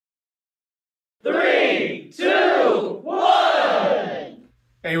Three, two, one.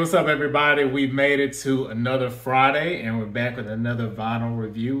 Hey, what's up, everybody? We've made it to another Friday, and we're back with another vinyl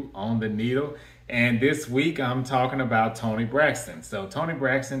review on the needle. And this week, I'm talking about Toni Braxton. So, Toni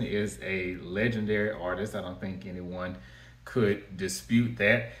Braxton is a legendary artist. I don't think anyone could dispute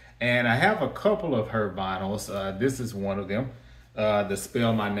that. And I have a couple of her vinyls. This is one of them, the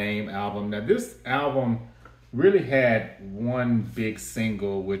Spell My Name album. Now, this album really had one big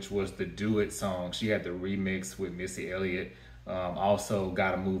single, which was the Do It song. She had the remix with Missy Elliott. Also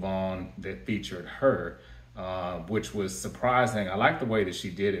Gotta Move On that featured her, which was surprising. I like the way that she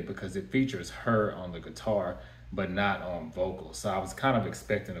did it because it features her on the guitar, but not on vocals. So I was kind of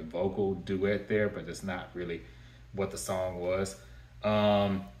expecting a vocal duet there, but it's not really what the song was.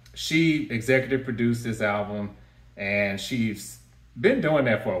 She executive produced this album, and she's been doing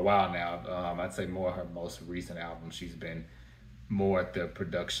that for a while now. I'd say more her most recent album, she's been more at the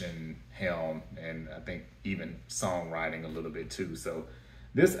production helm, and I think even songwriting a little bit too. So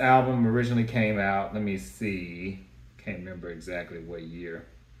this album originally came out, let me see, can't remember exactly what year.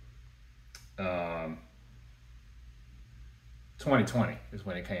 2020 is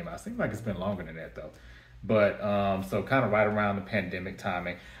when it came out. Seems like it's been longer than that though. But so kind of right around the pandemic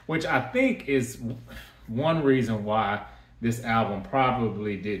timing, which I think is one reason why this album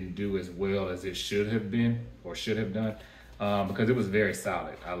probably didn't do as well as it should have been or should have done, because it was very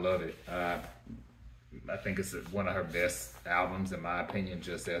solid. I love it. I think it's one of her best albums, in my opinion,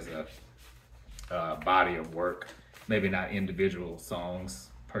 just as a body of work. Maybe not individual songs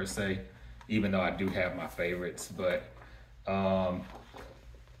per se, even though I do have my favorites. But got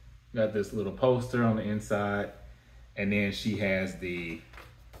this little poster on the inside, and then she has the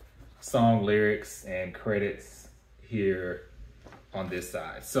song lyrics and credits here on this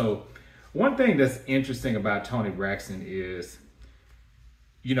side. So one thing that's interesting about Toni Braxton is,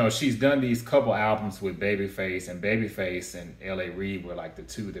 you know, she's done these couple albums with Babyface, and Babyface and L.A. Reid were like the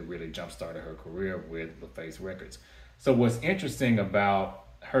two that really jump-started her career with LaFace Records. So what's interesting about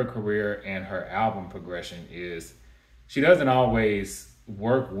her career and her album progression is she doesn't always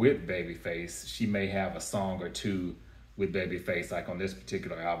work with Babyface. She may have a song or two with Babyface, like on this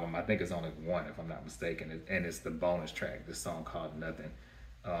particular album. I think it's only one, if I'm not mistaken, and it's the bonus track, this song called Nothing,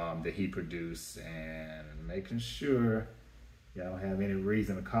 that he produced. And making sure y'all don't have any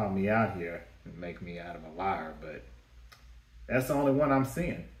reason to call me out here and make me out of a liar, but that's the only one I'm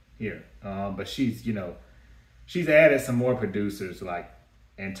seeing here. But she's, you know, she's added some more producers, like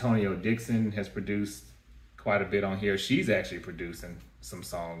Antonio Dixon has produced quite a bit on here. She's actually producing some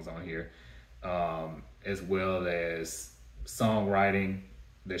songs on here, as well as songwriting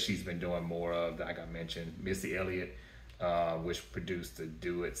that she's been doing more of. Like I mentioned, Missy Elliott, which produced the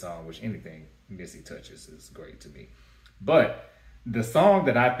Do It song, which anything Missy touches is great to me. But the song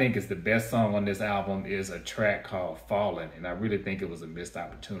that I think is the best song on this album is a track called Fallen, and I really think it was a missed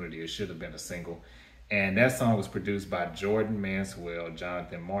opportunity. It should have been a single. And that song was produced by Jordan Manswell,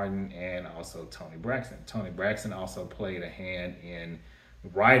 Jonathan Martin, and also Toni Braxton. Toni Braxton also played a hand in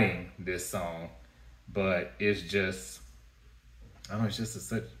writing this song, but it's just, I don't know, it's just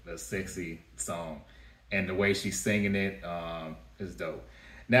such a sexy song. And the way she's singing it is dope.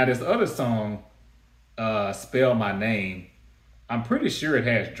 Now, this other song, Spell My Name, I'm pretty sure it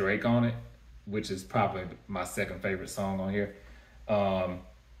has Drake on it, which is probably my second favorite song on here.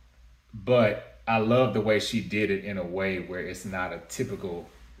 But I love the way she did it in a way where it's not a typical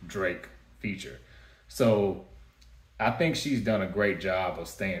Drake feature. So I think she's done a great job of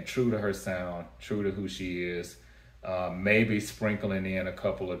staying true to her sound, true to who she is, maybe sprinkling in a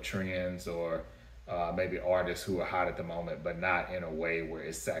couple of trends or maybe artists who are hot at the moment, but not in a way where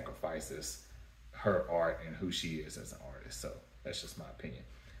it sacrifices her art and who she is as an artist. So that's just my opinion.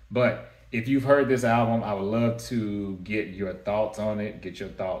 But if you've heard this album, I would love to get your thoughts on it, get your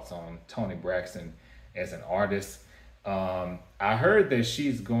thoughts on Toni Braxton as an artist. I heard that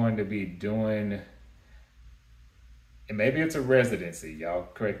she's going to be doing, and maybe it's a residency, y'all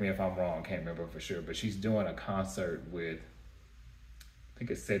correct me if I'm wrong, can't remember for sure, but she's doing a concert with, I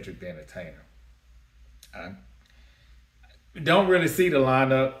think it's Cedric the Entertainer. I don't really see the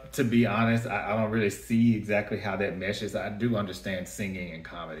lineup, to be honest. I don't really see exactly how that meshes. I do understand singing and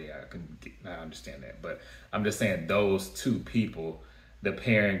comedy. I understand that. But I'm just saying those two people, the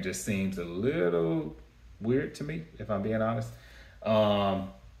pairing just seems a little weird to me, if I'm being honest.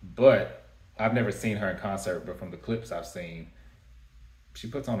 But I've never seen her in concert, but from the clips I've seen, she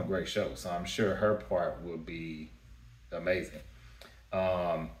puts on a great show. So I'm sure her part will be amazing.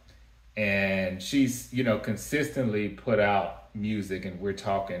 And she's, you know, consistently put out music, and we're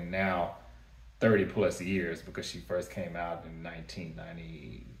talking now 30 plus years, because she first came out in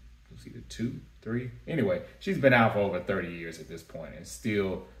 1990, was either 2, 3. Anyway, she's been out for over 30 years at this point and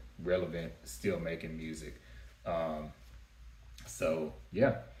still relevant, still making music. So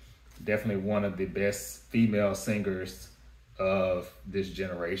yeah, definitely one of the best female singers of this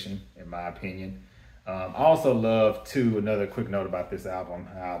generation, in my opinion. I also love, too, another quick note about this album,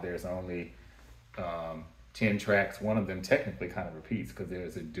 how there's only 10 tracks. One of them technically kind of repeats because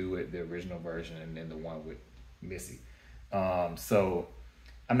there's a duet, the original version, and then the one with Missy. So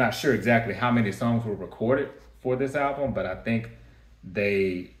I'm not sure exactly how many songs were recorded for this album, but I think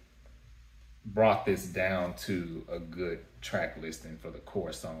they brought this down to a good track listing for the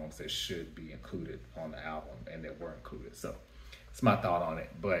core songs that should be included on the album and that were included. So it's my thought on it.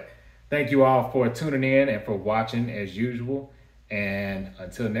 But thank you all for tuning in and for watching as usual. And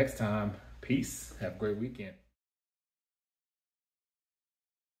until next time, peace. Have a great weekend.